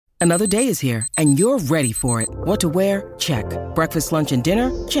Another day is here, and you're ready for it. What to wear? Check. Breakfast, lunch, and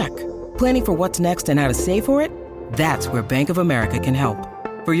dinner? Check. Planning for what's next and how to save for it? That's where Bank of America can help.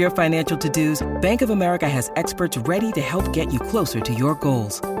 For your financial to-dos, Bank of America has experts ready to help get you closer to your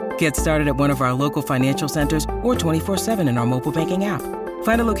goals. Get started at one of our local financial centers or 24/7 in our mobile banking app.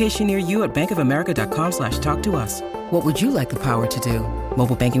 Find a location near you at bankofamerica.com/talktous. What would you like the power to do?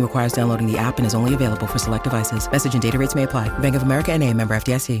 Mobile banking requires downloading the app and is only available for select devices. Message and data rates may apply. Bank of America N.A., member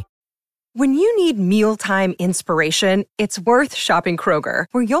FDIC. When you need mealtime inspiration, it's worth shopping Kroger,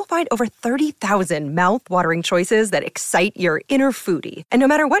 where you'll find over 30,000 mouth-watering choices that excite your inner foodie. And no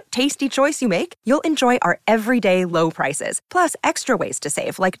matter what tasty choice you make, you'll enjoy our everyday low prices, plus extra ways to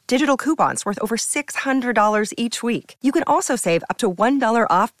save, like digital coupons worth over $600 each week. You can also save up to $1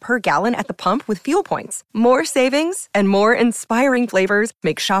 off per gallon at the pump with fuel points. More savings and more inspiring flavors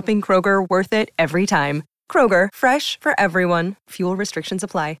make shopping Kroger worth it every time. Kroger, fresh for everyone. Fuel restrictions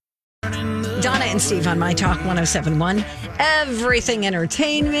apply. Donna and Steve on My Talk 107.1. Everything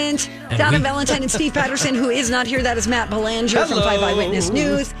Entertainment. Donna Valentine and Steve Patterson, who is not here. That is Matt Belanger from 5 Eyewitness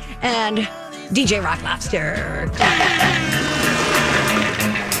News. And DJ Rock Lobster.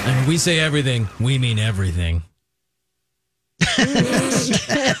 And we say everything, we mean everything.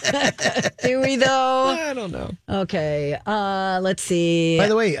 Do we, though? I don't know. Okay. Let's see. By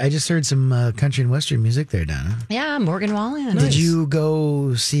the way, I just heard some country and western music there, Donna. Yeah, Morgan Wallen. Did you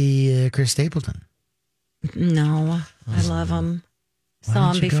go see Chris Stapleton? No. I love him.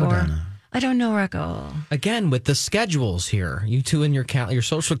 Saw him before. I don't know, Rocco. Again, with the schedules here, you two and your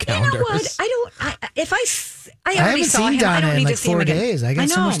social calendars. You know what? I already haven't saw seen him. Donna I don't in need like to see him 4 again. days. I got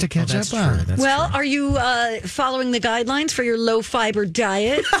so much to catch up on. Well, are you following the guidelines for your low fiber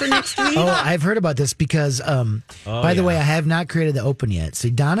diet for next week? Oh, I've heard about this because, by the way, I have not created the open yet. So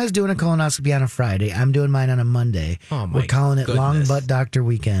Donna's doing a colonoscopy on a Friday. I'm doing mine on a Monday. Oh, my We're calling it goodness. Long Butt Doctor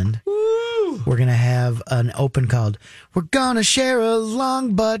Weekend. We're going to have an open called We're Gonna Share a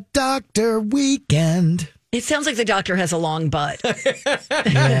Long Butt Doctor Weekend. It sounds like the doctor has a long butt.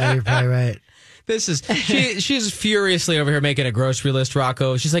 Yeah, you're probably right. This is she's furiously over here making a grocery list,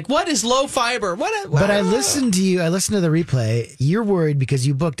 Rocco. She's like, "What is low fiber? What?" But I listened to you. I listened to the replay. You're worried because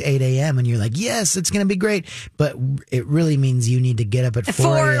you booked 8 a.m. and you're like, "Yes, it's going to be great." But it really means you need to get up at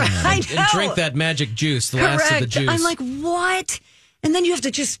 4 a.m. I know. And drink that magic juice, the last of the juice. I'm like, what? And then you have to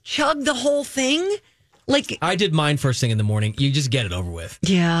just chug the whole thing? Like, I did mine first thing in the morning. You just get it over with.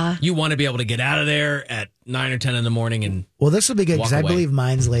 Yeah. You want to be able to get out of there at 9 or 10 in the morning and Well, this will be good because I walk away. believe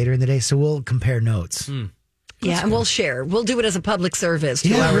mine's later in the day, so we'll compare notes. Yeah, and we'll share. We'll do it as a public service to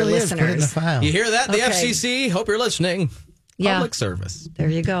Yeah, our it really listeners. is. Put it in the file. You hear that? The Okay. FCC, hope you're listening. Yeah. Public service. There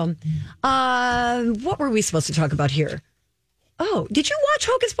you go. What were we supposed to talk about here? Oh, did you watch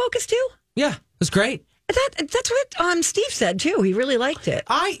Hocus Pocus too? Yeah, it was great. That's what Steve said too. He really liked it.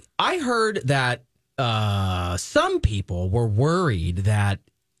 I heard that some people were worried that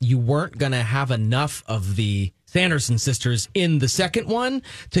you weren't going to have enough of the Sanderson sisters in the second one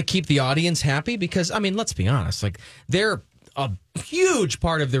to keep the audience happy because, I mean, let's be honest, like they're a huge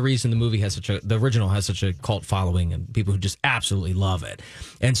part of the reason the original has such a cult following and people who just absolutely love it.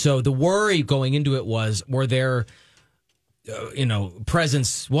 And so the worry going into it was, were their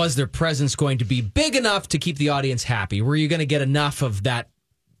was their presence going to be big enough to keep the audience happy? Were you going to get enough of that,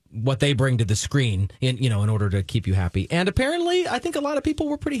 what they bring to the screen in order to keep you happy? And apparently, I think a lot of people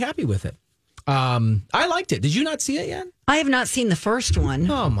were pretty happy with it. I liked it. Did you not see it yet? I have not seen the first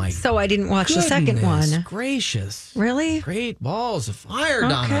one. Oh, my So I didn't watch the second one. Gracious. Really? Great balls of fire,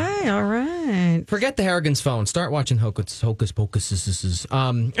 Donna. Okay, all right. Forget the Harrigan's Phone. Start watching Hocus Pocus.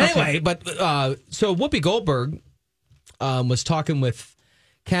 Anyway, but so Whoopi Goldberg was talking with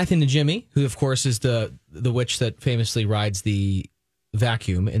Kathy Najimy, who, of course, is the witch that famously rides the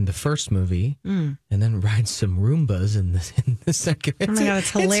vacuum in the first movie and then rides some Roombas in the second. Oh my God,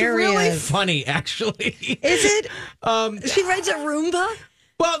 it's hilarious. It's really funny, actually. Is it? She rides a Roomba?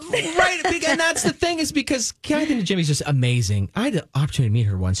 Well, right, and that's the thing is because Kathy Najimy's just amazing. I had the opportunity to meet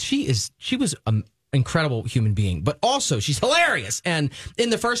her once. She was an incredible human being, but also she's hilarious. And in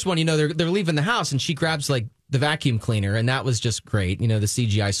the first one, they're leaving the house and she grabs like the vacuum cleaner, and that was just great. The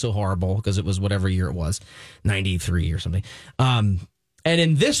CGI is so horrible because it was whatever year it was, 93 or something. And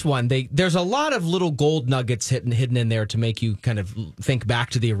in this one, there's a lot of little gold nuggets hidden in there to make you kind of think back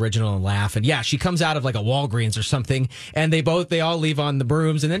to the original and laugh. And yeah, she comes out of like a Walgreens or something, and they all leave on the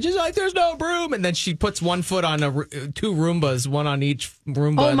brooms, and then she's like, "There's no broom," and then she puts one foot on two Roombas, one on each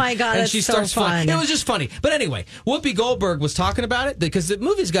Roomba. Oh my God, and that's she so starts fun. It was just funny. But anyway, Whoopi Goldberg was talking about it because the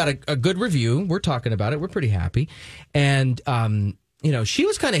movie's got a good review. We're talking about it. We're pretty happy, and she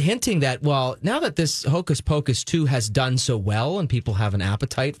was kind of hinting that, well, now that this Hocus Pocus 2 has done so well and people have an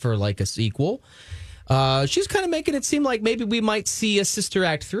appetite for like a sequel, she's kind of making it seem like maybe we might see a Sister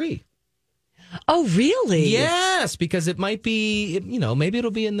Act 3. Oh, really? Yes, because it might be, maybe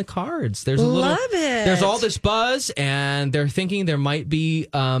it'll be in the cards. There's There's all this buzz, and they're thinking there might be,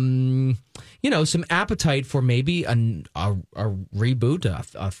 some appetite for maybe a reboot,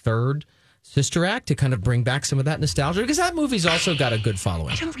 a third Sister Act to kind of bring back some of that nostalgia, because that movie's also got a good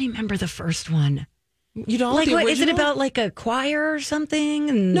following. I don't remember the first one. You don't like the what, original? Is it about like a choir or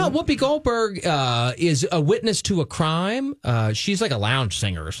something? No, Whoopi Goldberg is a witness to a crime. She's like a lounge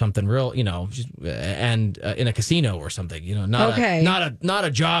singer or something, real, and in a casino or something. Not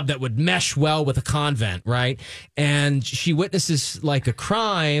a job that would mesh well with a convent, right? And she witnesses like a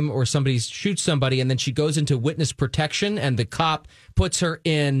crime, or somebody shoots somebody, and then she goes into witness protection, and the cop puts her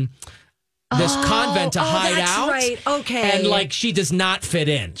in this convent to hide that's out. Right. Okay. And like she does not fit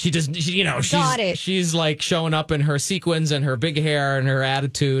in. She's like showing up in her sequins and her big hair and her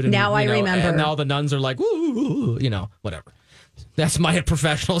attitude. And, now I remember. And all the nuns are like, ooh, whatever. That's my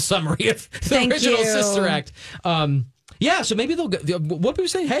professional summary of the original Sister Act. So maybe what people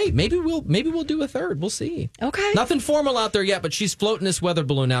say, hey, maybe we'll do a third. We'll see. Okay. Nothing formal out there yet, but she's floating this weather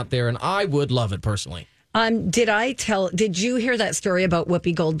balloon out there, and I would love it personally. Did you hear that story about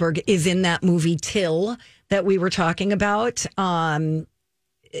Whoopi Goldberg is in that movie Till that we were talking about? And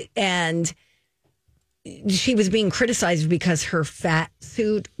she was being criticized because her fat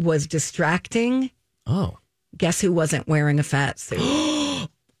suit was distracting. Oh. Guess who wasn't wearing a fat suit? No.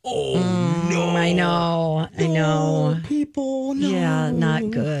 I know. People, no. Yeah,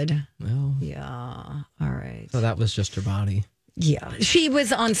 not good. Well. Yeah. All right. So that was just her body. Yeah. She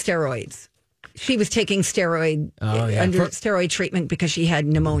was on steroids. She was taking steroid treatment because she had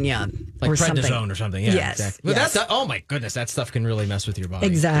pneumnia, like or prednisone something. or something. Yeah, yes, exactly. But yes. oh my goodness, that stuff can really mess with your body.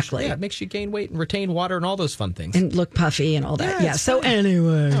 Exactly. Yeah, it makes you gain weight and retain water and all those fun things. And look puffy and all that. Yeah. So fine.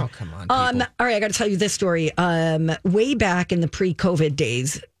 anyway, oh come on. People. All right, I got to tell you this story. Way back in the pre-COVID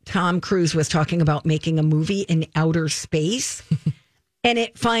days, Tom Cruise was talking about making a movie in outer space. And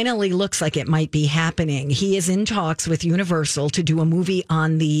it finally looks like it might be happening. He is in talks with Universal to do a movie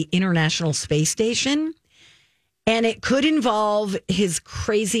on the International Space Station. And it could involve his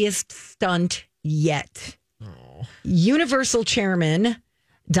craziest stunt yet. Oh. Universal chairman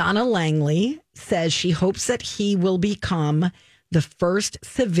Donna Langley says she hopes that he will become the first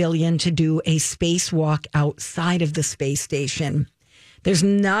civilian to do a spacewalk outside of the space station. There's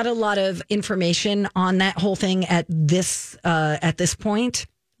not a lot of information on that whole thing at this point.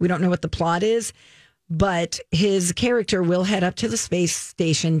 We don't know what the plot is, but his character will head up to the space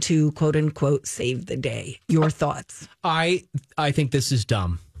station to quote unquote save the day. Your thoughts? I think this is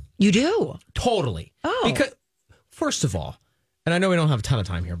dumb. You do? Totally. Oh. Because first of all, and I know we don't have a ton of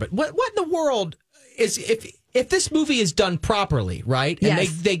time here, but what in the world is if this movie is done properly, right? And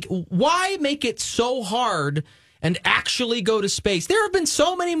yes. they why make it so hard and actually go to space? There have been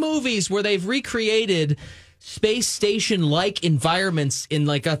so many movies where they've recreated space station-like environments in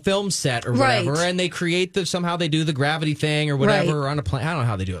like a film set or whatever, right. and they create somehow they do the gravity thing or whatever on a plane. I don't know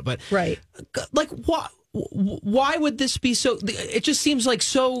how they do it, but right. Like why would this be so? It just seems like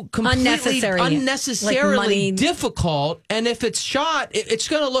so completely unnecessarily like difficult. And if it's shot, it's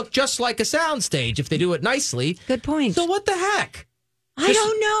going to look just like a soundstage if they do it nicely. Good point. So what the heck? I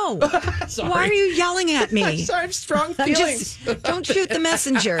don't know. Why are you yelling at me? Sorry, I have strong feelings. Don't shoot the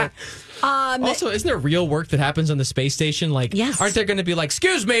messenger. Also, isn't there real work that happens on the space station? Like, yes. Aren't they going to be like,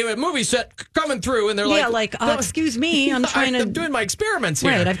 excuse me, a movie set coming through? And they're excuse me, I'm I'm doing my experiments here.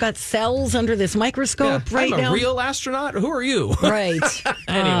 Right, I've got cells under this microscope right now. I'm a real astronaut? Who are you? Right.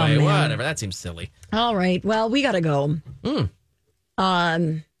 Anyway, whatever. That seems silly. All right. Well, we got to go.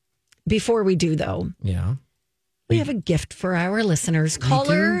 Before we do, though. Yeah. We have a gift for our listeners.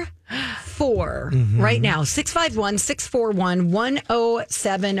 Caller 4 right now,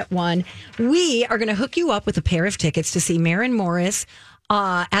 651-641-1071. We are going to hook you up with a pair of tickets to see Maren Morris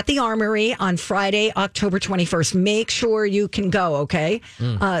at the Armory on Friday, October 21st. Make sure you can go, okay?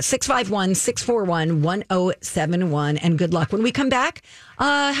 651-641-1071. And good luck. When we come back,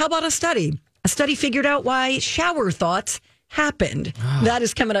 how about a study? A study figured out why shower thoughts happened. That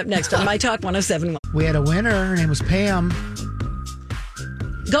is coming up next on My Talk 107.1. We had a winner. Her name was Pam.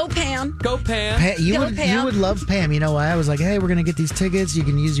 Go, Pam. Go, Pam. You Pam. would love Pam. You know why? I was like, hey, we're going to get these tickets. You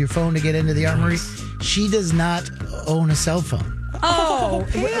can use your phone to get into the Armory. She does not own a cell phone. Oh,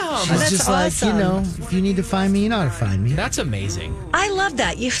 Pam. She's that's just awesome. like, if you need to find me, you know how to find me. That's amazing. I love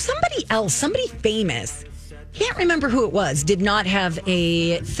that. Somebody else, somebody famous, can't remember who it was, did not have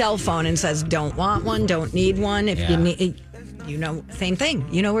a cell phone and says, don't want one, don't need one. If you need... same thing.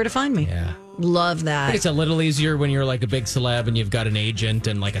 You know where to find me. Yeah. Love I that. think it's a little easier when you're like a big celeb and you've got an agent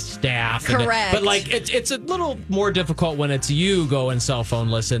and like a staff. Correct. But like it's a little more difficult when it's you going cell phone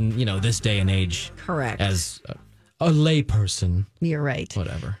listen, this day and age. Correct. As a layperson. You're right.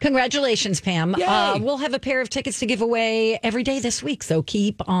 Whatever. Congratulations, Pam. Yay. We'll have a pair of tickets to give away every day this week, so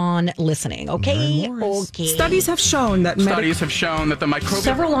keep on listening, okay? Okay. Studies have shown that the microbial...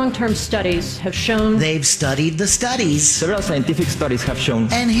 Several long-term studies have shown They've studied the studies. Several scientific studies have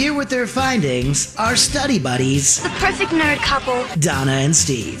shown. And here with their findings are study buddies, The perfect nerd couple. Donna and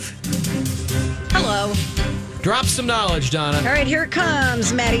Steve. Hello. Drop some knowledge, Donna. All right, here it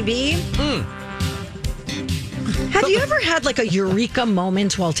comes, Maddie B. Have you ever had like a eureka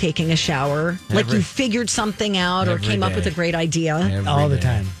moment while taking a shower? Like you figured something out or Every came up day. with a great idea? All the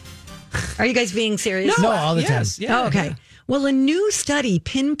time. Are you guys being serious? No, all the time. Yeah, Oh, okay. Well, a new study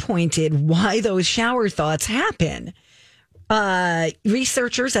pinpointed why those shower thoughts happen.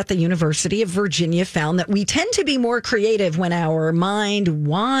 Researchers at the University of Virginia found that we tend to be more creative when our mind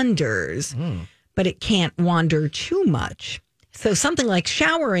wanders, but it can't wander too much. So something like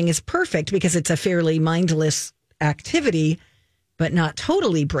showering is perfect because it's a fairly mindless activity, but not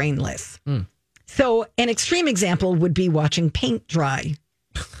totally brainless. So an extreme example would be watching paint dry.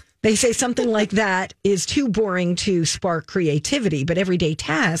 They say something like that is too boring to spark creativity, but everyday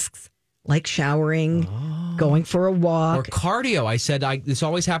tasks like showering, going for a Or walk. cardio. I said this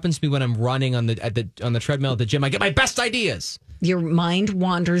always happens to me when I'm running on the treadmill at the gym. I get my best ideas. Your mind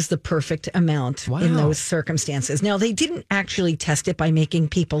wanders the perfect amount in Wow. those circumstances. Now, they didn't actually test it by making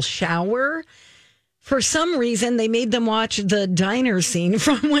people shower. For some reason, they made them watch the diner scene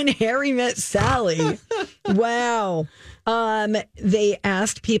from When Harry Met Sally. Wow. They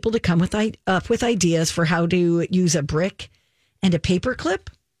asked people to come up with ideas for how to use a brick and a paper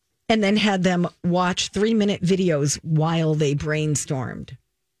clip, and then had them watch 3-minute videos while they brainstormed.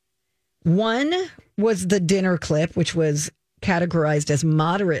 One was the dinner clip, which was categorized as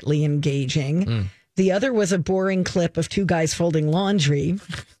moderately engaging. The other was a boring clip of two guys folding laundry.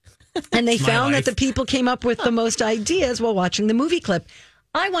 And they found that the people came up with the most ideas while watching the movie clip.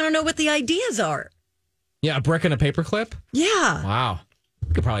 I want to know what the ideas are. Yeah, a brick and a paper clip. Yeah. Wow.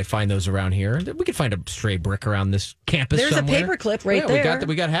 We could probably find those around here. We could find a stray brick around this campus There's somewhere. a paper clip right Yeah, there.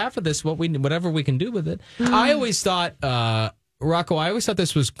 We got half of this. Whatever we can do with it. I always thought, Rocco, I always thought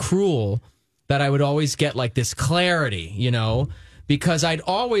this was cruel that I would always get like this clarity, because I'd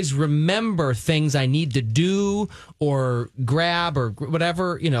always remember things I need to do or grab or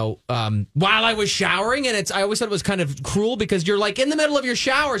whatever, while I was showering. And I always thought it was kind of cruel because you're like in the middle of your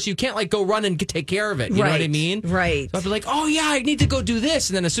shower, so you can't like go run and take care of it. You know what I mean? Right. So I'd be like, oh yeah, I need to go do this.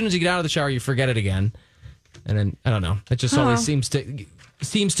 And then as soon as you get out of the shower, you forget it again. And then, I don't know. It just always seems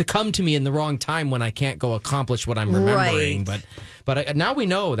to come to me in the wrong time when I can't go accomplish what I'm remembering. Right. But now we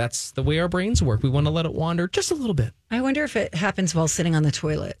know that's the way our brains work. We want to let it wander just a little bit. I wonder if it happens while sitting on the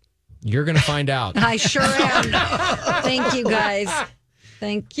toilet. You're going to find out. I sure am. Thank you, guys.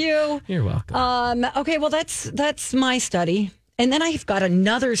 Thank you. You're welcome. Okay, well, that's my study. And then I've got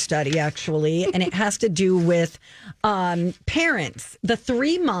another study, actually, and it has to do with parents. The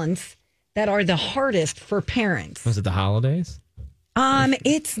 3 months that are the hardest for parents. Was it the holidays?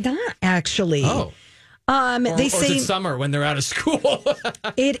 It's not actually. Oh. They say is it summer when they're out of school?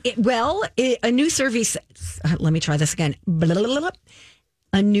 a new survey says, let me try this again.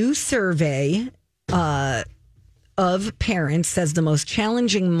 A new survey of parents says the most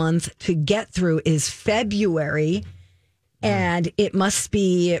challenging month to get through is February, and it must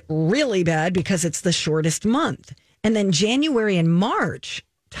be really bad because it's the shortest month. And then January and March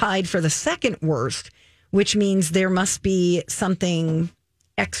tied for the second worst, which means there must be something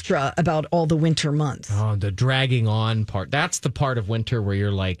extra about all the winter months. Oh, the dragging on part. That's the part of winter where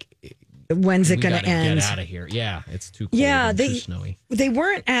you're like, when's it going to end? Get out of here. Yeah, it's too cold and too snowy. They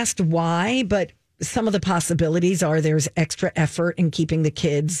weren't asked why, but some of the possibilities are there's extra effort in keeping the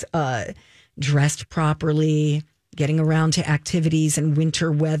kids dressed properly, getting around to activities in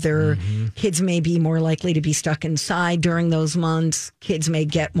winter weather. Kids may be more likely to be stuck inside during those months. Kids may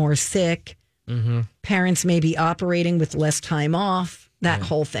get more sick. Parents may be operating with less time off. That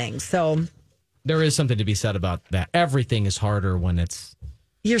whole thing. So there is something to be said about that. Everything is harder when it's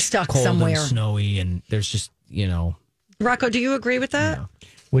you're stuck cold somewhere, and snowy, and there's just Rocco, do you agree with that? No.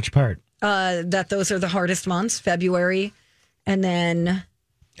 Which part? That those are the hardest months, February, and then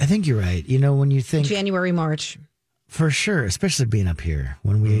I think you're right. When you think January, March. For sure, especially being up here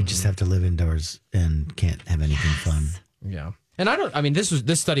when we just have to live indoors and can't have anything fun. Yeah. And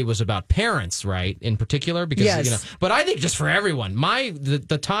this study was about parents, right? In particular, because, Yes. but I think just for everyone,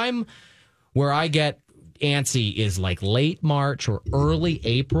 the time where I get antsy is like late March or early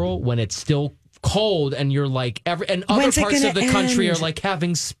April when it's still cold and you're like and other When's it parts of the gonna country end? are like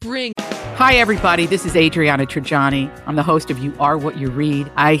having spring. Hi, everybody. This is Adriana Trajani. I'm the host of You Are What You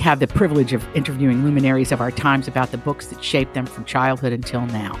Read. I have the privilege of interviewing luminaries of our times about the books that shaped them from childhood until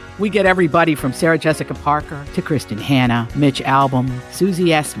now. We get everybody from Sarah Jessica Parker to Kristen Hanna, Mitch Albom, Susie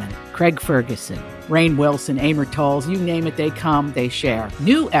Essman, Craig Ferguson, Rainn Wilson, Amor Tolls, you name it, they come, they share.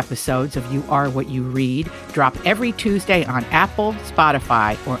 New episodes of You Are What You Read drop every Tuesday on Apple,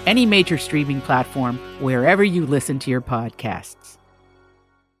 Spotify, or any major streaming platform wherever you listen to your podcasts.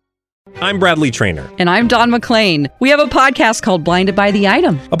 I'm Bradley Trainer. And I'm Don McClain. We have a podcast called Blinded by the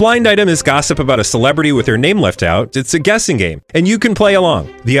Item. A blind item is gossip about a celebrity with their name left out. It's a guessing game, and you can play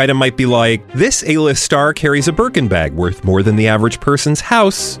along. The item might be like, this A-list star carries a Birkin bag worth more than the average person's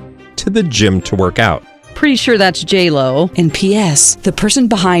house to the gym to work out. Pretty sure that's J-Lo. And P.S. the person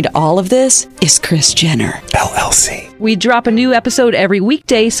behind all of this is Kris Jenner, LLC. We drop a new episode every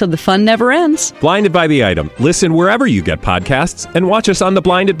weekday so the fun never ends. Blinded by the Item. Listen wherever you get podcasts and watch us on the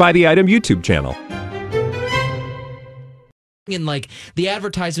Blinded by the Item YouTube channel. And like the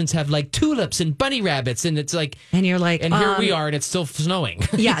advertisements have like tulips and bunny rabbits, and it's like, and you're like, and here we are, and it's still snowing.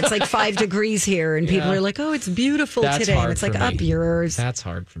 Yeah, it's like 5 degrees here, and people are like, oh, it's beautiful today. And it's like, up yours. That's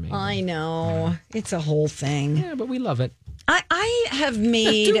hard for me. I know. It's a whole thing. Yeah, but we love it. I have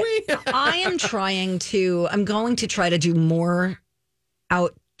made, I'm going to try to do more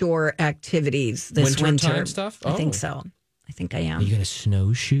outdoor activities this winter. Wintertime stuff? I think so. I think I am. Are you going to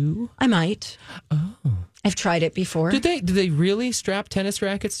snowshoe? I might. Oh. I've tried it before. Do they really strap tennis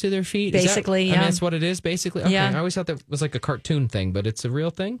rackets to their feet? Basically, I mean, that's what it is, basically? Okay. Yeah. I always thought that was like a cartoon thing, but it's a real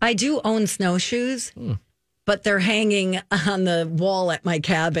thing? I do own snowshoes, but they're hanging on the wall at my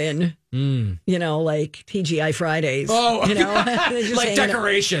cabin. You know, like TGI Fridays. Oh, you know, like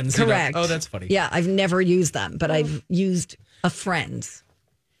decorations. Correct. You know? Oh, that's funny. Yeah, I've never used them, but I've used a friend's,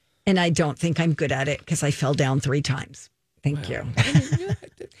 and I don't think I'm good at it because I fell down 3 times. Thank you.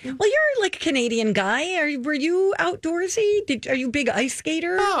 Well, you're like a Canadian guy. Were you outdoorsy? Are you a big ice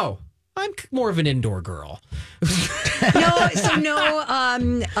skater? No, I'm more of an indoor girl. No.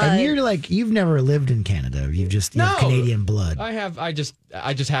 And you're like, you've never lived in Canada. You've just you have Canadian blood. I have. I just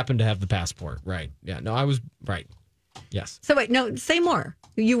happen to have the passport. Right. Yeah. No, I was right. Yes. So wait, no. Say more.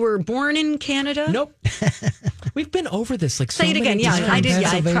 You were born in Canada? Nope. We've been over this like so Say it again. many Yeah, times. I did.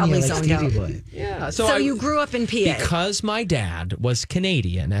 Yeah, I probably zoned out. Yeah. So you grew up in PA. Because my dad was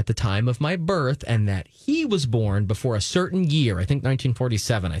Canadian at the time of my birth, and that he was born before a certain year. I think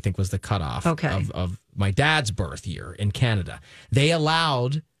 1947. I think was the cutoff of my dad's birth year in Canada. They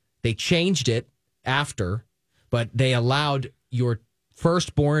changed it after, but they allowed your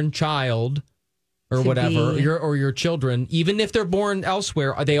firstborn child or whatever, your children, even if they're born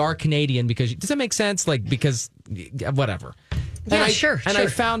elsewhere, they are Canadian because, does that make sense? Like, because, whatever. Yeah, sure. I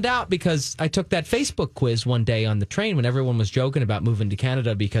found out because I took that Facebook quiz one day on the train when everyone was joking about moving to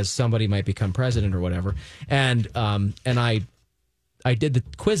Canada because somebody might become president or whatever. And I did the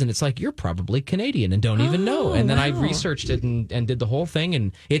quiz, and it's like, you're probably Canadian and don't even know. And then I researched it and did the whole thing,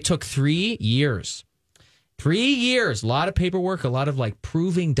 and it took 3 years. 3 years, a lot of paperwork, a lot of like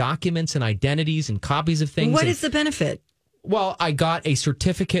proving documents and identities and copies of things. What is the benefit? Well, I got a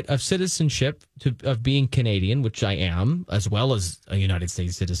certificate of citizenship of being Canadian, which I am, as well as a United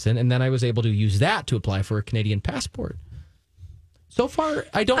States citizen. And then I was able to use that to apply for a Canadian passport. So far,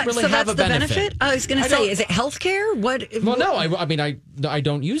 I don't really have a benefit. I was going to say, is it healthcare? What? Well, no. I mean, I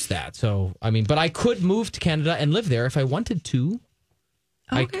don't use that. So, I mean, but I could move to Canada and live there if I wanted to.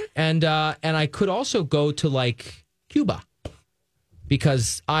 Okay. And I could also go to like Cuba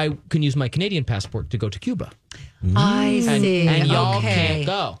because I can use my Canadian passport to go to Cuba. I see. And y'all can't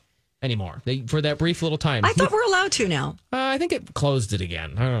go anymore for that brief little time. I thought we're allowed to now. I think it closed it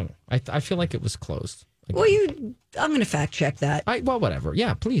again. I don't know. I feel like it was closed. Well, I'm going to fact check that. Well, whatever.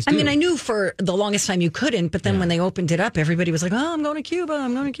 Yeah, please do. I mean, I knew for the longest time you couldn't, but then when they opened it up, everybody was like, oh, I'm going to Cuba.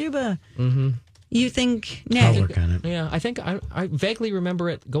 I'm going to Cuba. Mm-hmm. You think, Nick? I'll work on it. Yeah, I think I vaguely remember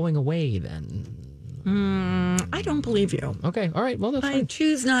it going away then. I don't believe you. Okay, all right. Well, that's fine. I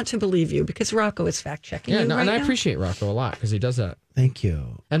choose not to believe you because Rocco is fact checking. Yeah, you and I now. appreciate Rocco a lot because he does that. Thank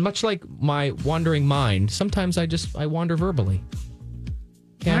you. And much like my wandering mind, sometimes I wander verbally.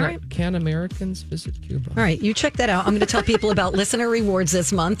 Can Americans visit Cuba? All right, you check that out. I'm going to tell people about listener rewards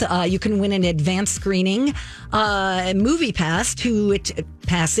this month. You can win an advanced screening movie pass to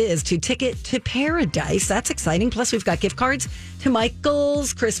Ticket to Paradise. That's exciting. Plus, we've got gift cards to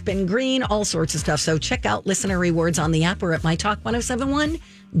Michael's, Crispin Green, all sorts of stuff. So check out listener rewards on the app or at mytalk1071.com.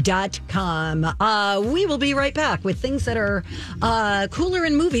 We will be right back with things that are cooler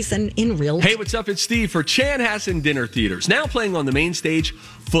in movies than in real life. Hey, what's up? It's Steve for Chanhassen Dinner Theaters. Now playing on the main stage,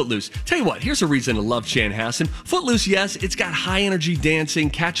 Footloose. Tell you what, here's a reason to love Chanhassen. Footloose, yes, it's got high energy dancing,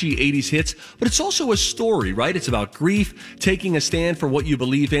 catchy 80s hits, but it's also a story, right? It's about grief, taking a stand for what you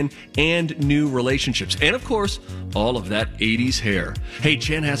believe in, and new relationships. And of course, all of that 80s hair. Hey,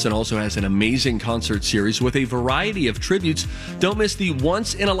 Chanhassen also has an amazing concert series with a variety of tributes. Don't miss the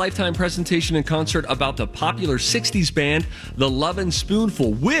once-in-a-lifetime presentation and concert about the popular 60s band, The Lovin'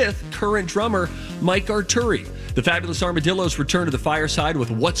 Spoonful, with current drummer Mike Arturi. The Fabulous Armadillos return to the fireside with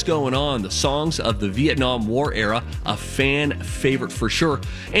What's Going On, the songs of the Vietnam War era, a fan favorite for sure.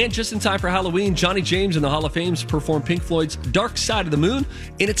 And just in time for Halloween, Johnny James and the Hall of Fames perform Pink Floyd's Dark Side of the Moon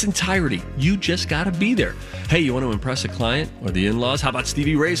in its entirety. You just gotta be there. Hey, you want to impress a client or the in-laws? How about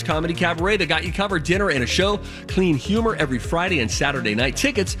Stevie Ray's Comedy Cabaret? They got you covered. Dinner and a show. Clean humor every Friday and Saturday night.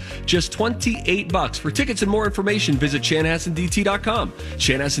 Tickets, just $28. For tickets and more information, visit chanhassendt.com.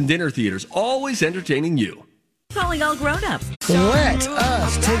 Chanhassen Dinner Theaters, always entertaining you. Calling all grown-ups. Let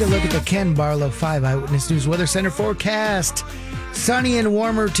us take a look at the Ken Barlow 5 Eyewitness News Weather Center forecast. Sunny and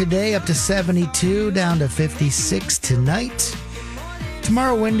warmer today, up to 72, down to 56 tonight.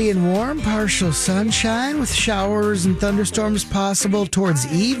 Tomorrow, windy and warm, partial sunshine with showers and thunderstorms possible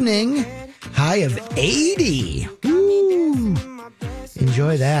towards evening. High of 80. Woo!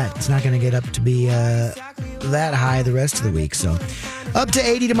 Enjoy that. It's not going to get up to be that high the rest of the week, so... Up to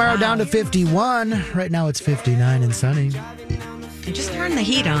 80 tomorrow, down to 51. Right now it's 59 and sunny. And just turn the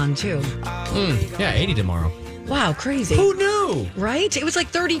heat on, too. Yeah, 80 tomorrow. Wow, crazy. Who knew? Right? It was like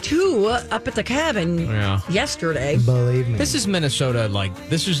 32 up at the cabin yesterday. Believe me. This is Minnesota,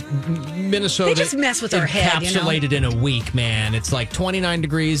 Minnesota. They just mess with our head, encapsulated in a week, man. It's like 29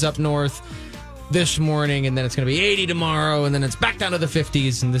 degrees up north this morning, and then it's going to be 80 tomorrow, and then it's back down to the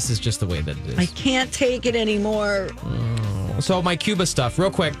 50s, and this is just the way that it is. I can't take it anymore. So my Cuba stuff,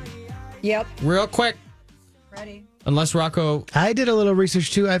 real quick. Yep. Real quick. Ready. Unless Rocco... I did a little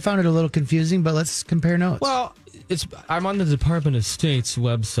research, too. I found it a little confusing, but let's compare notes. Well, I'm on the Department of State's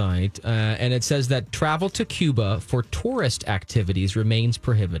website, and it says that travel to Cuba for tourist activities remains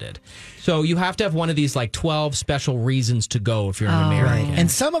prohibited. So you have to have one of these, 12 special reasons to go if you're an American. Right.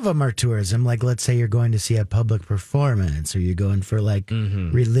 And some of them are tourism. Like, let's say you're going to see a public performance, or you're going for,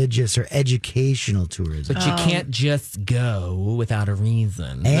 religious or educational tourism. But you can't just go without a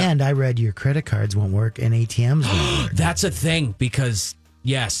reason. And I read your credit cards won't work and ATMs won't work. That's a thing, because...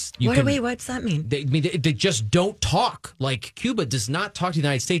 Yes. What's that mean? They just don't talk. Like, Cuba does not talk to the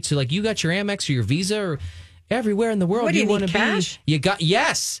United States. So, you got your Amex or your Visa or everywhere in the world. What, do you need cash? You got,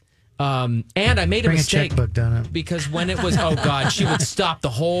 yes. And I made a mistake. A checkbook down it. Because when it was, oh, God, she would stop the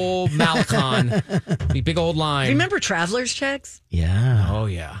whole Malecon, the big old line. Remember traveler's checks? Yeah. Oh,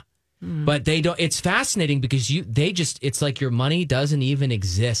 yeah. But they don't, it's fascinating because it's like your money doesn't even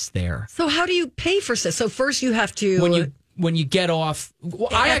exist there. So how do you pay for this? So first you have to... When you get off,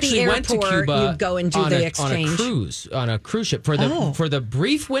 I actually went to Cuba. You go and do the exchange on a cruise ship for the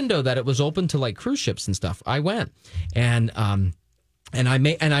brief window that it was open to cruise ships and stuff. I went and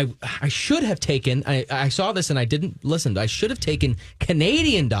I should have taken. I saw this and I didn't listen. I should have taken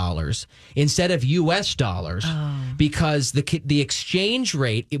Canadian dollars instead of U.S. dollars because the exchange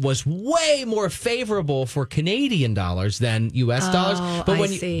rate it was way more favorable for Canadian dollars than U.S. dollars.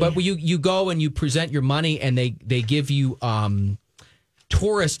 But when you go and you present your money and they give you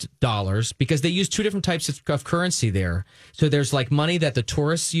tourist dollars because they use two different types of currency there. So there's money that the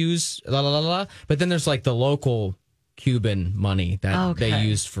tourists use, but then there's the local Cuban money that they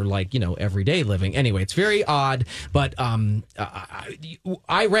use for everyday living. Anyway, it's very odd, but I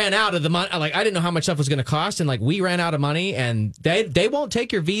ran out of the money. I didn't know how much stuff was going to cost, and we ran out of money, and they won't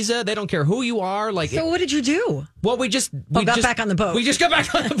take your visa. They don't care who you are. So what did you do? Well, we got back on the boat. We just got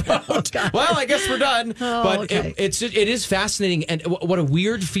back on the boat. Well, I guess we're done. It is fascinating, and what a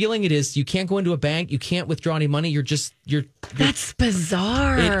weird feeling it is. You can't go into a bank. You can't withdraw any money. You're That's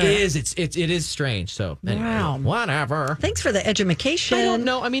bizarre. It is. It is strange. So anyway, wow. Whatever. Thanks for the education. I don't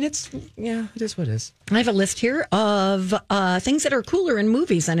know. I mean, it is what it is. I have a list here of things that are cooler in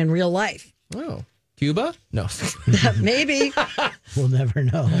movies than in real life. Oh, Cuba? No. Maybe. We'll never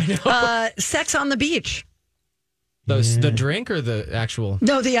know. Sex on the beach. The drink or the actual?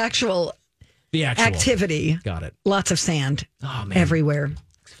 No, the actual activity. Got it. Lots of sand. Oh, man. Everywhere.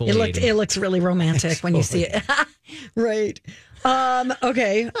 It looks really romantic when you see it. Right.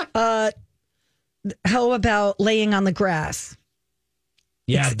 Okay. How about laying on the grass?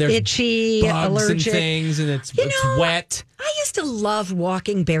 Yeah, it's there's itchy, bugs allergic and things, and it's wet. I used to love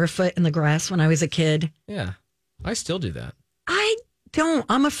walking barefoot in the grass when I was a kid. Yeah, I still do that. I don't.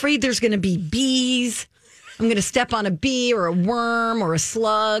 I'm afraid there's going to be bees. I'm going to step on a bee or a worm or a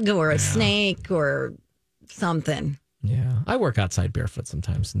slug or a snake or something. Yeah. I work outside barefoot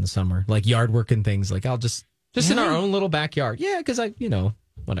sometimes in the summer, like yard work and things. Like I'll just in our own little backyard. Yeah, because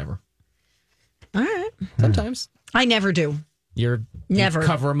whatever. All right. Sometimes. I never do. You Never.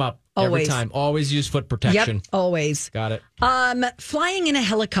 cover them up Always. every time. Always use foot protection. Yep, always. Got it. Flying in a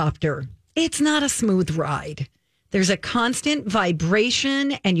helicopter, it's not a smooth ride. There's a constant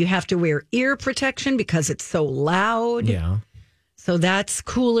vibration, and you have to wear ear protection because it's so loud. Yeah. So that's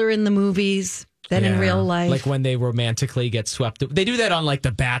cooler in the movies than in real life. Like when they romantically get swept. They do that on like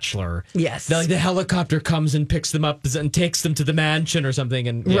The Bachelor. Yes. The helicopter comes and picks them up and takes them to the mansion or something.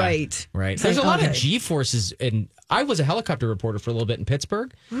 And Right. There's a lot of G-forces. And I was a helicopter reporter for a little bit in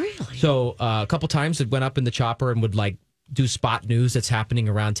Pittsburgh. Really? So a couple times I went up in the chopper and would like do spot news that's happening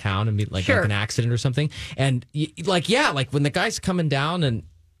around town and be like an accident or something. And like when the guy's coming down and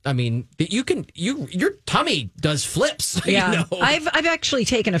I mean, your tummy does flips. Yeah, I've actually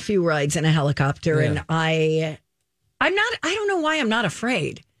taken a few rides in a helicopter, and I don't know why I'm not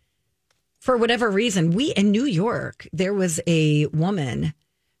afraid. For whatever reason, in New York, there was a woman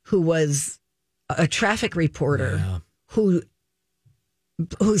who was a traffic reporter whose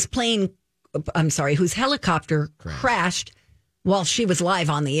helicopter crashed while she was live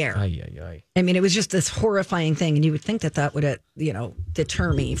on the air. I mean, it was just this horrifying thing, and you would think that would,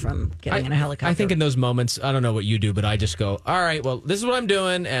 deter me from getting in a helicopter. I think in those moments, I don't know what you do, but I just go, all right, well, this is what I'm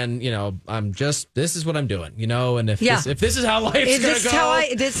doing, and this is what I'm doing, and if this is how life's going to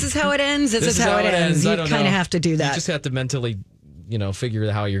go, this is how it ends. This is how it ends. You kind of have to do that. You just have to mentally, figure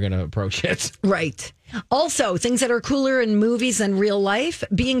out how you're going to approach it. Right. Also, things that are cooler in movies than real life: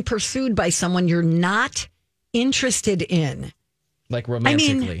 being pursued by someone you're not interested in. Like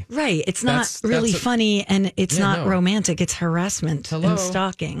romantically. I mean, right. It's not really funny, and it's not romantic. It's harassment and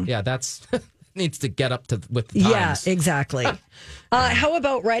stalking. Yeah, that's needs to get up with the times. Yeah, exactly. How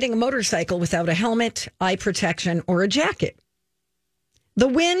about riding a motorcycle without a helmet, eye protection, or a jacket? The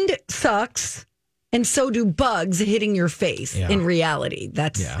wind sucks, and so do bugs hitting your face. Yeah. In reality,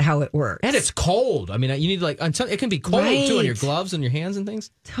 that's how it works. And it's cold. I mean, you need it can be cold too on your gloves and your hands and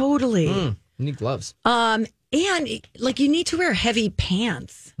things. Totally. You need gloves. And you need to wear heavy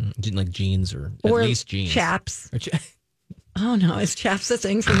pants, like jeans or at least jeans, chaps. Oh no, is chaps a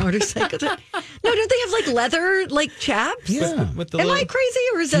thing for motorcycles? No, don't they have leather chaps? Yeah. Am I crazy,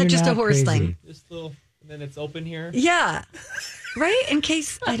 or is that just a horse thing? Just little, and then it's open here. Yeah, right. In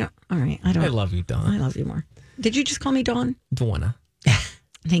case I don't. All right, I don't. I love you, Dawn. I love you more. Did you just call me Dawn? Donna.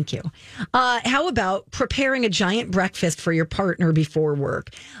 Thank you. How about preparing a giant breakfast for your partner before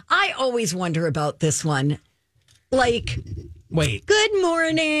work? I always wonder about this one. Wait. Good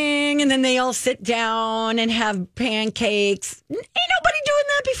morning. And then they all sit down and have pancakes. Ain't nobody doing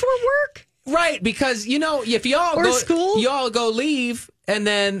that before work. Right. Because, if y'all go leave and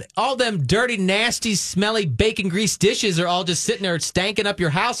then all them dirty, nasty, smelly bacon grease dishes are all just sitting there stanking up your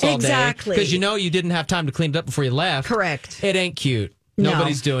house all day. Exactly. Because you didn't have time to clean it up before you left. Correct. It ain't cute.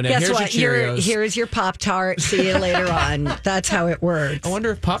 Nobody's doing it. Guess Here's what? your Cheerios. Here's your Pop-Tart. See you later on. That's how it works. I wonder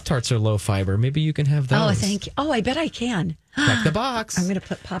if Pop-Tarts are low fiber. Maybe you can have those. Oh, thank you. Oh, I bet I can. Check the box. I'm going to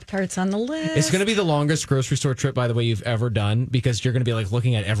put Pop-Tarts on the list. It's going to be the longest grocery store trip, by the way, you've ever done, because you're going to be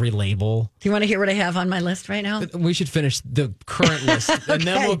looking at every label. Do you want to hear what I have on my list right now? We should finish the current list, okay. And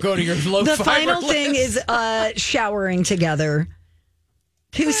then we'll go to your low fiber The final list. thing is showering together.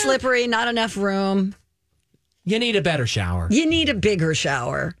 Too slippery, not enough room. You need a better shower. You need a bigger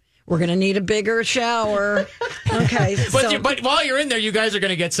shower. We're going to need a bigger shower. Okay. But while you're in there, you guys are going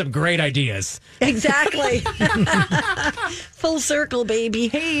to get some great ideas. Exactly. Full circle, baby.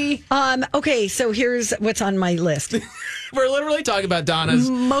 Hey. Okay, so here's what's on my list. We're literally talking about Donna's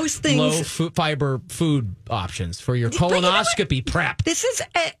most things low fiber food options for your colonoscopy prep. This is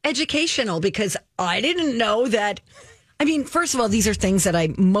educational because I didn't know that. I mean, first of all, these are things that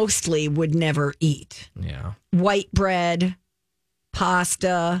I mostly would never eat. Yeah. White bread,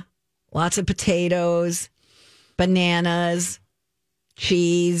 pasta, lots of potatoes, bananas,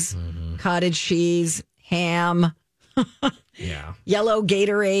 cheese, cottage cheese, ham. Yeah. Yellow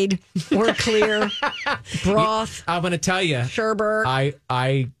Gatorade or clear broth. I'm going to tell you. Sherbet.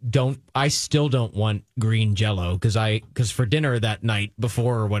 I still don't want green Jell-O because for dinner that night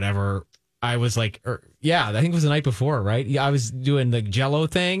before or whatever, I was I think it was the night before, right? Yeah, I was doing the Jell-O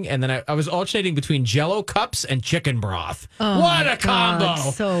thing, and then I was alternating between Jell-O cups and chicken broth. Oh, what a combo!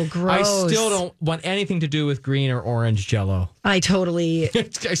 God, so gross. I still don't want anything to do with green or orange Jell-O. I totally,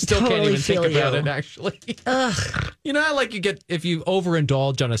 I still can't even think about it. Actually, ugh. You know how you get if you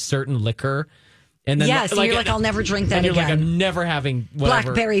overindulge on a certain liquor, And then, yes, you're like, I'll never drink that and you're again. like, I'm never having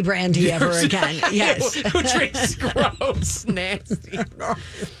whatever. Blackberry brandy ever again. Yes. Who drinks gross, nasty?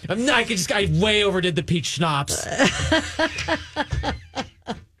 I way overdid the peach schnapps.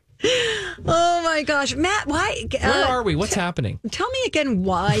 Oh my gosh, Matt, why? Where are we? What's happening? Tell me again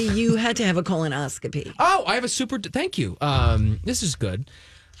why you had to have a colonoscopy. Oh, I have a thank you. This is good.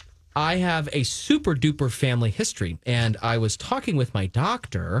 I have a super duper family history, and I was talking with my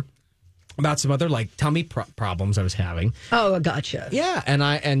doctor about some other tummy problems I was having. Oh, gotcha. Yeah,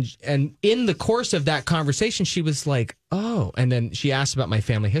 and in the course of that conversation, she was like, "Oh," and then she asked about my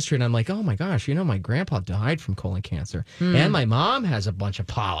family history, and I'm like, "Oh my gosh, my grandpa died from colon cancer, and my mom has a bunch of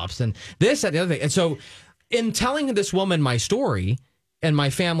polyps, and this, that, the other thing." And so, in telling this woman my story and my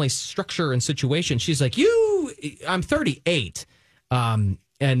family structure and situation, she's like, I'm 38.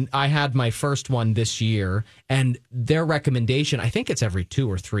 And I had my first one this year, and their recommendation, I think it's every 2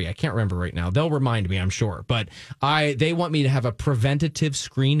 or 3. I can't remember right now. They'll remind me, I'm sure. But they want me to have a preventative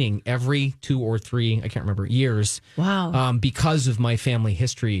screening every 2 or 3, I can't remember, years. Wow. Because of my family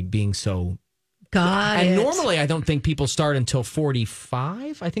history being so... And normally I don't think people start until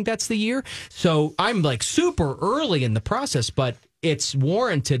 45. I think that's the year. So I'm super early in the process, but it's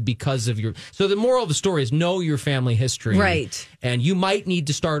warranted because of so the moral of the story is know your family history. Right. And you might need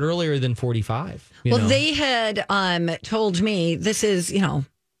to start earlier than 45. They had told me, this is,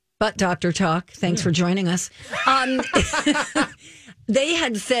 butt doctor talk. Thanks for joining us. They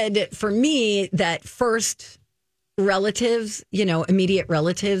had said for me that first relatives, immediate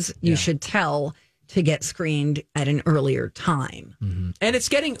relatives, you should tell to get screened at an earlier time. Mm-hmm. And it's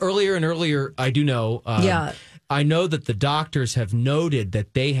getting earlier and earlier. I do know. I know that the doctors have noted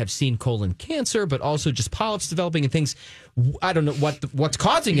that they have seen colon cancer, but also just polyps developing and things. I don't know what's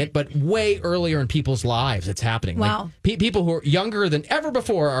causing it, but way earlier in people's lives it's happening. Wow. People who are younger than ever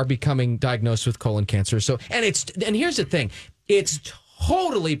before are becoming diagnosed with colon cancer. So, and here's the thing. It's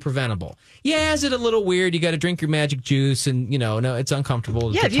totally preventable. Yeah, is it a little weird? You got to drink your magic juice, and no, it's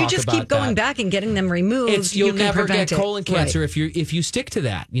uncomfortable. Yeah, if you just keep going back and getting them removed, you'll you can never prevent get colon cancer right. if you stick to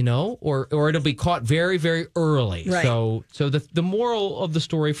that, or it'll be caught very, very early. Right. So the moral of the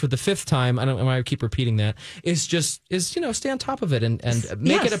story for the 5th time, I don't know why I keep repeating that, is stay on top of it and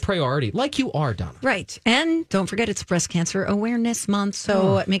make it a priority, like you are, Donna. Right, and don't forget it's Breast Cancer Awareness Month,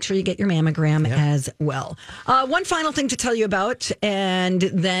 so make sure you get your mammogram as well. One final thing to tell you about, and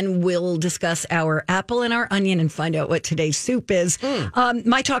then we'll discuss our apple and our onion and find out what today's soup is.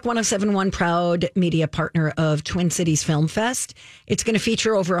 My Talk 1071, proud media partner of Twin Cities Film Fest. It's going to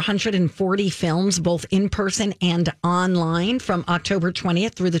feature over 140 films, both in person and online, from October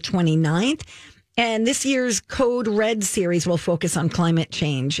 20th through the 29th. And this year's Code Red series will focus on climate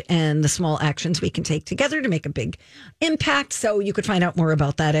change and the small actions we can take together to make a big impact. So you could find out more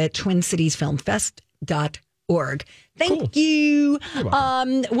about that at twincitiesfilmfest.org. Thank you.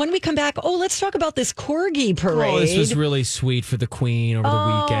 When we come back, let's talk about this corgi parade. Oh, this was really sweet for the Queen over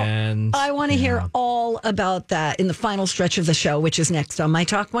the weekend. I want to hear all about that in the final stretch of the show, which is next on My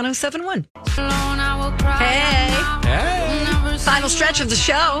Talk 1071. Hey. Final stretch of the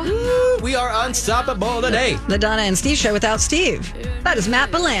show. Ooh, we are unstoppable today. The Donna and Steve Show without Steve. That is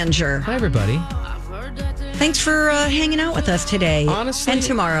Matt Belanger. Hi, everybody. Thanks for hanging out with us today. Honestly. And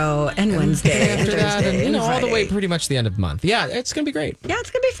tomorrow and Wednesday and Thursday and all Friday. the way pretty much the end of the month. Yeah, it's going to be great. Yeah,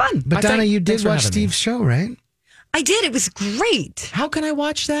 it's going to be fun. But Donna, you did watch Steve's show, right? I did. It was great. How can I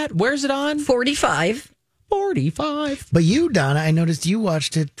watch that? Where's it on? 45. But you, Donna, I noticed you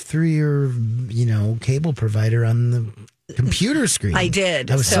watched it through your, cable provider on the computer screen. I did.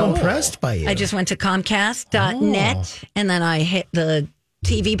 I was so impressed by you. I just went to Comcast.net and then I hit the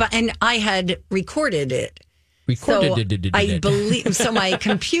TV button and I had recorded it. I believe so. My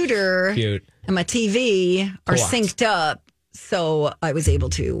computer and my TV are synced up, so I was able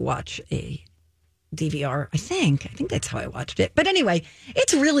to watch a DVR. I think that's how I watched it. But anyway,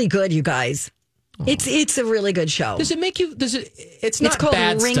 it's really good, you guys. It's a really good show. Does it make you? It's not called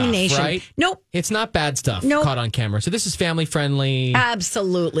bad Ring stuff, Nation. right? Nope. It's not bad stuff caught on camera. So this is family friendly.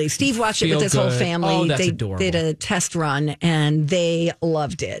 Absolutely. Steve watched it with his whole family. Oh, that's they adorable. did a test run and they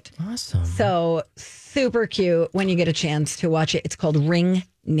loved it. Awesome. So super cute when you get a chance to watch it. It's called Ring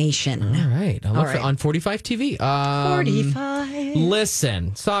Nation. All right. I'll look for it on 45 TV. 45.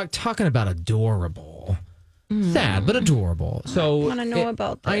 Listen, talking about adorable. Sad, but adorable. So I want to know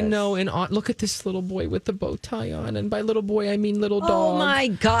about this. I know. And look at this little boy with the bow tie on. And by little boy, I mean little dog. Oh, my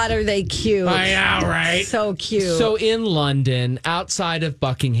God, are they cute? I know, right? So cute. So in London, outside of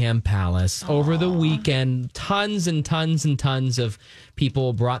Buckingham Palace, over the weekend, tons and tons and tons of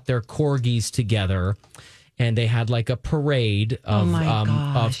people brought their corgis together. and they had like a parade of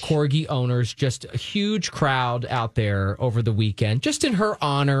corgi owners, just a huge crowd out there over the weekend, just in her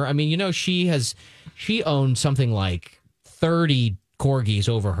honor. I mean, you know, she owned something like 30 corgis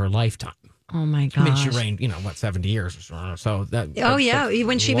over her lifetime. Oh my gosh. I mean, she reigned, 70 years or so. So that. Oh yeah,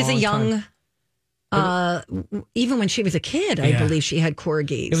 when she was a young. Even when she was a kid, I believe she had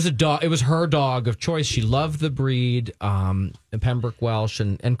corgis. It was a dog. It was her dog of choice. She loved the breed, Pembroke Welsh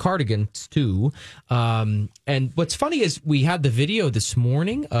and Cardigans too. And what's funny is we had the video this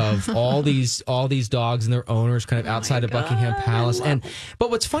morning of all these dogs and their owners kind of outside of Buckingham Palace.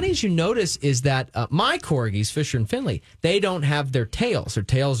 But what's funny is you notice is that my corgis, Fisher and Finley, they don't have their tails. Their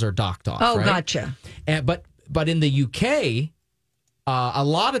tails are docked off. Oh, right? Gotcha. But in the UK, a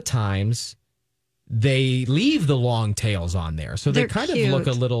lot of times. They leave the long tails on there, so they kind cute. of look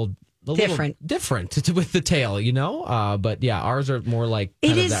a little different with the tail, But yeah, ours are more like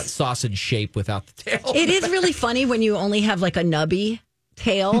kind of that sausage shape without the tail. It is really funny when you only have like a nubby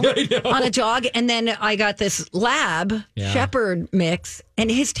tail on a dog, and then I got this lab shepherd mix, and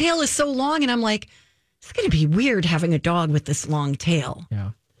his tail is so long, and I'm like, it's going to be weird having a dog with this long tail.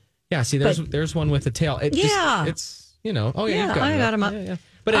 Yeah. See, there's one with a tail. It's you've got I got him up. Yeah.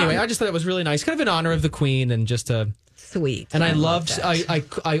 But anyway, I just thought it was really nice, kind of in honor of the Queen, and just sweet. And I loved.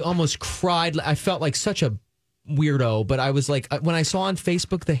 I almost cried. I felt like such a weirdo, but I was like, when I saw on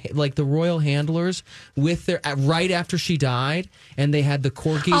Facebook the royal handlers with their right after she died, and they had the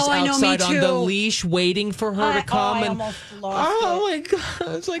corgis outside on the leash waiting for her to come. My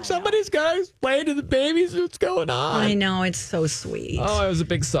God, it's like somebody's got to explain to the babies what's going on. I know, it's so sweet. Oh, I was a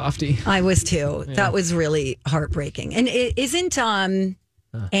big softie. I was too. Yeah. That was really heartbreaking. And it isn't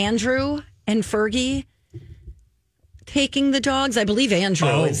Andrew and Fergie taking the dogs? I believe Andrew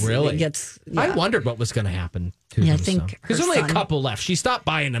really gets. I wondered what was going to happen to them. I think there's only a couple left. She stopped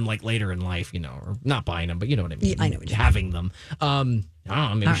buying them like later in life, or not buying them, but you know what I mean. Yeah, I know what you having them. I don't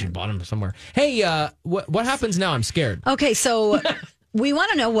know. Maybe she bought them somewhere. Hey, what happens now? I'm scared. Okay, so. We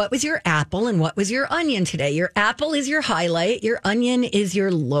want to know, what was your apple and what was your onion today? Your apple is your highlight. Your onion is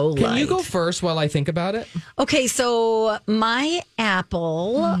your low light. Can you go first while I think about it? Okay, so my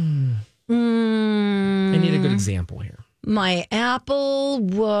apple. I need a good example here. My apple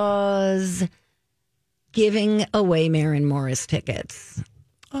was giving away Maren Morris tickets.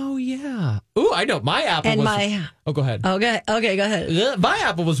 Oh, yeah. Ooh, I know. My apple was... Oh, go ahead. Okay, go ahead. My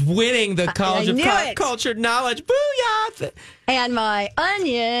apple was winning the College of Cultured Knowledge. Booyah! And my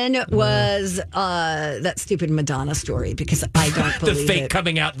onion was that stupid Madonna story, because I don't believe the fake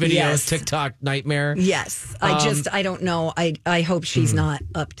coming out video, TikTok nightmare. Yes. I don't know. I hope she's not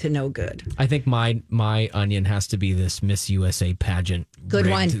up to no good. I think my onion has to be this Miss USA pageant. Good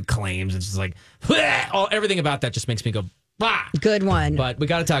one. Claims. It's just like, everything about that just makes me go, bah! Good one. But we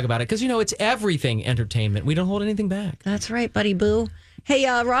got to talk about it because, it's everything entertainment. We don't hold anything back. That's right, buddy boo. Hey,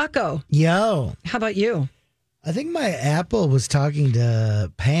 Rocco. Yo. How about you? I think my apple was talking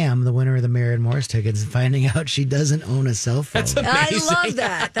to Pam, the winner of the Maren Morris tickets, and finding out she doesn't own a cell phone. That's amazing. I love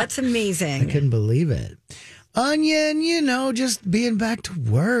that. That's amazing. I couldn't believe it. Onion, just being back to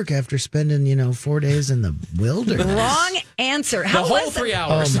work after spending, 4 days in the wilderness. Wrong answer. How the whole 3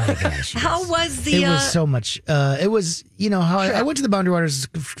 hours. Oh my gosh. How was the... It was so much. It was, how I went to the Boundary Waters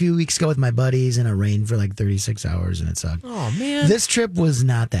a few weeks ago with my buddies, and it rained for like 36 hours, and it sucked. Oh, man. This trip was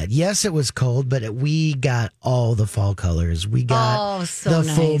not that. Yes, it was cold, but we got all the fall colors. We got the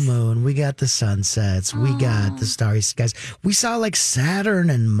full moon. We got the sunsets. We got the starry skies. We saw like Saturn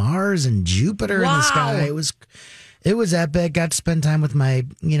and Mars and Jupiter in the sky. It was epic. Got to spend time with my,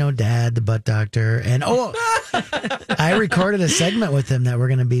 dad, the butt doctor. And, I recorded a segment with him that we're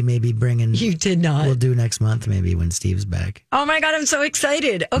going to be maybe bringing. You did not. We'll do next month, maybe when Steve's back. Oh, my God. I'm so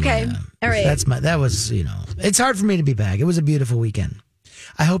excited. Okay. Yeah. All right. That was, it's hard for me to be back. It was a beautiful weekend.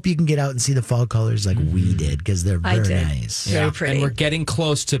 I hope you can get out and see the fall colors like we did, because they're very nice. Very pretty. And we're getting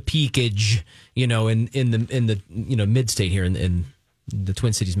close to peakage, in the mid-state here in the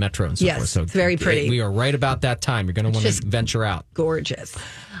Twin Cities Metro and so forth. So it's very pretty. We are right about that time. You're going to want to venture out. Gorgeous.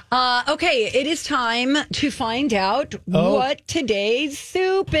 Okay, it is time to find out what today's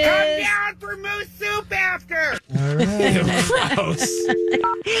soup is. Come down for moose soup after. All right. Gross.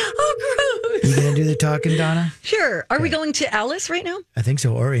 Oh, gross. You going to do the talking, Donna? Sure. Are we going to Alice right now? I think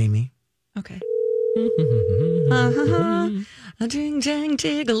so, or Amy. Okay. A ding dang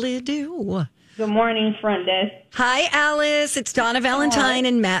tiggly do. Good morning, front desk. Hi, Alice. It's Donna Valentine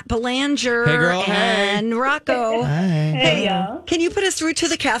and Matt Belanger. Hey, girl. And Rocco. Hi. Hey, y'all. Can you put us through to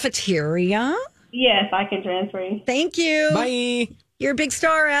the cafeteria? Yes, I can transfer you. Thank you. Bye. You're a big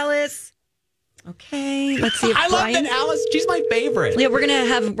star, Alice. Okay, let's see if I love Brian... that Alice. She's my favorite. Yeah, we're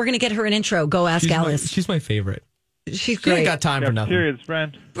gonna get her an intro. Go ask Alice. She's my favorite. She's She great. ain't got time for nothing. Periods,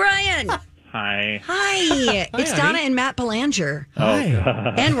 friend. Brian. Hi. Hi. It's Donna and Matt Belanger. Hi.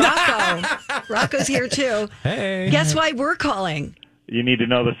 And Rocco. Rocco's here too. Hey. Guess why we're calling? You need to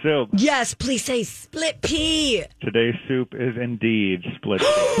know the soup. Yes, please say split pea. Today's soup is indeed split.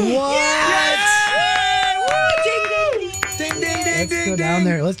 What? Ding, ding, ding. Ding, ding, ding, Let's ding, go ding. down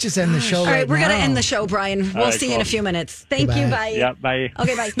there. Let's just end the show All right, we're now. going to end the show, Brian. We'll right, see you in a cool. few minutes. Thank you. Goodbye. Bye. Yeah, bye.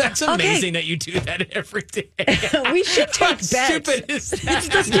 Okay, bye. That's amazing that you do that every day. We should take bets. Stupid is that? It's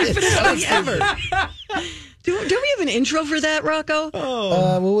the stupidest thing ever. Do we have an intro for that, Rocco?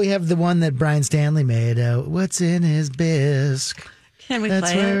 Well, we have the one that Brian Stanley made. What's in his bisque? Can we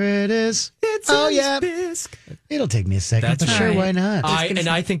That's play where it is. Yeah. Bisque. It'll take me a second, That's but sure, right. why not?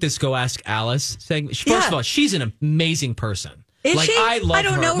 I think this Go Ask Alice segment. First Yeah. of all, she's an amazing person. Is like she? I love I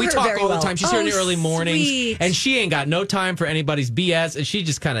don't her. know We her talk very all the well. time. She's here in the Oh, early mornings, sweet. and she ain't got no time for anybody's BS, and she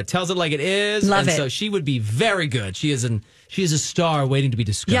just kind of tells it like it is. Love and it. So she would be very good. She is a star waiting to be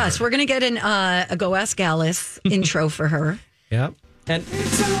discovered. Yes, we're going to get a Go Ask Alice intro for her. Yep. And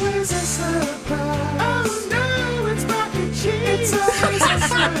It's always a surprise. Oh no, it's mac and cheese. It's always a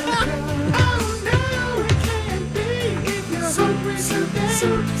surprise. Oh no, it can't be. If you're hungry, soup.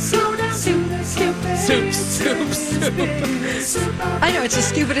 I know, it's the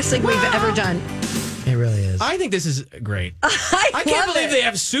stupidest thing we've ever done. It really is. I think this is great. I can't love believe it. they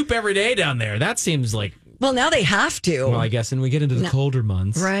have soup every day down there. That seems like, Well, now they have to. well, I guess, and we get into the colder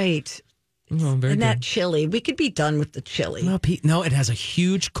months. Right. Oh, very And good. that chili. We could be done with the chili. No, it has a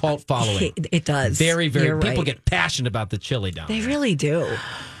huge cult following. It does. Very, very. You're People right. get passionate about the chili down They there. really do.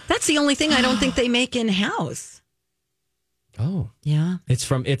 That's the only thing I don't think they make in house. Oh, Yeah. it's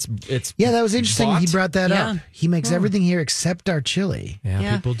Yeah, that was interesting. bought? He brought that Yeah. up. He makes everything here except our chili.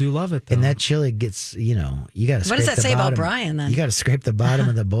 Yeah. People do love it. Though. And that chili gets, you got to scrape What does that the say about bottom. Brian, then? You got to scrape the bottom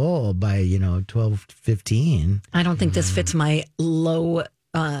of the bowl by, 12, 15. I don't think this fits my low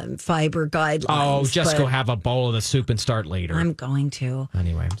fiber guidelines. Oh, just but go have a bowl of the soup and start later. I'm going to.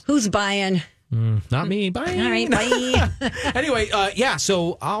 Anyway, Who's buying? not me. Bye. All right, bye. Anyway,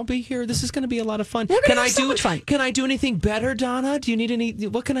 so I'll be here. This is going to be a lot of fun. We're gonna Can have I so do much fun. Can I do anything better, Donna? Do you need any?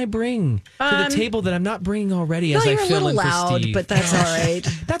 What can I bring to the table that I'm not bringing already? No, as I you're a fill little in for loud, Steve? but that's all right.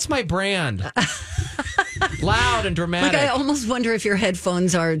 That's my brand. Loud and dramatic. Like, I almost wonder if your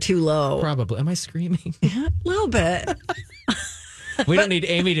headphones are too low. Probably. Am I screaming? A little bit. We don't need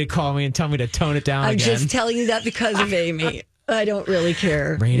Amy to call me and tell me to tone it down I'm again. just telling you that because of Amy. I don't really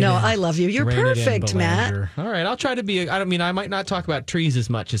care. Rein it No, in. I love you. You're Rein it in, perfect, Matt. Belanger. All right, I'll try to be. I might not talk about trees as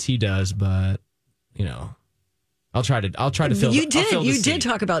much as he does, but I'll try to fill. You I'll did. fill the You seat. did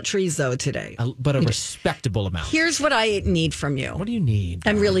talk about trees though today. But a respectable amount. Here's what I need from you. What do you need?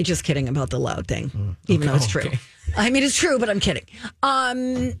 I'm really just kidding about the loud thing, even though it's true. okay. I mean, it's true, but I'm kidding.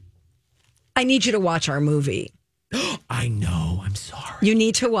 I need you to watch our movie. I know. I'm sorry. You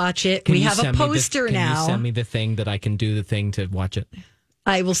need to watch it. Can We you have a send me poster Can now. you send me the thing that I can do the thing to watch it?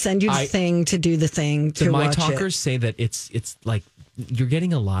 I will send you the thing to do the thing to The My watch Talkers say that it's like you're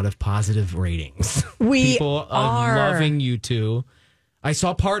getting a lot of positive ratings. We People are loving you too. I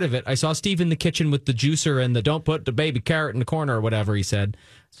saw part of it. I saw Steve in the kitchen with the juicer and the "don't put the baby carrot in the corner" or whatever he said.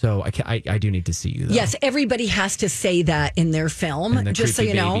 So I do need to see you though. Yes, everybody has to say that in their film, And the just so you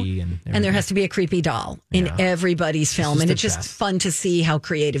creepy know. baby and And there everything. has to be a creepy doll in Yeah. everybody's film, is and the it's just best. fun to see how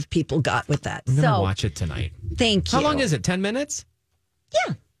creative people got with that. I'm gonna So, watch it tonight. thank you. How long is it? 10 minutes?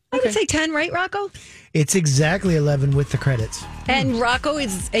 Yeah, I would say 10, right, Rocco? It's exactly 11 with the credits. And Rocco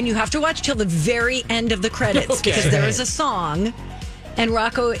is, and you have to watch till the very end of the credits Okay. because there is a song, and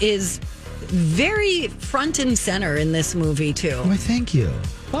Rocco is very front and center in this movie too. Why, thank you.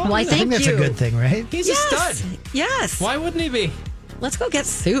 Why, I think that's a good thing, right? He's Yes. a stud. Yes. Why wouldn't he be? Let's go get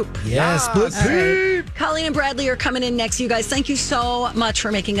soup. Yes, split All right. Colleen and Bradley are coming in next. You guys, thank you so much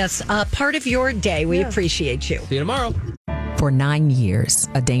for making us a part of your day. We appreciate you. See you tomorrow. For 9 years,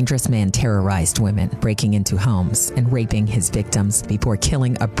 a dangerous man terrorized women, breaking into homes and raping his victims before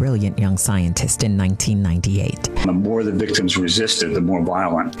killing a brilliant young scientist in 1998. The more the victims resisted, the more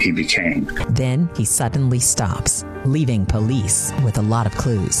violent he became. Then he suddenly stops, leaving police with a lot of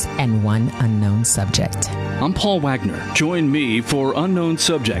clues and one unknown subject. I'm Paul Wagner. Join me for Unknown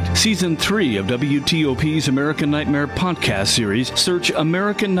Subject, Season 3 of WTOP's American Nightmare podcast series. Search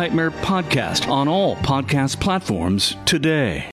American Nightmare Podcast on all podcast platforms today.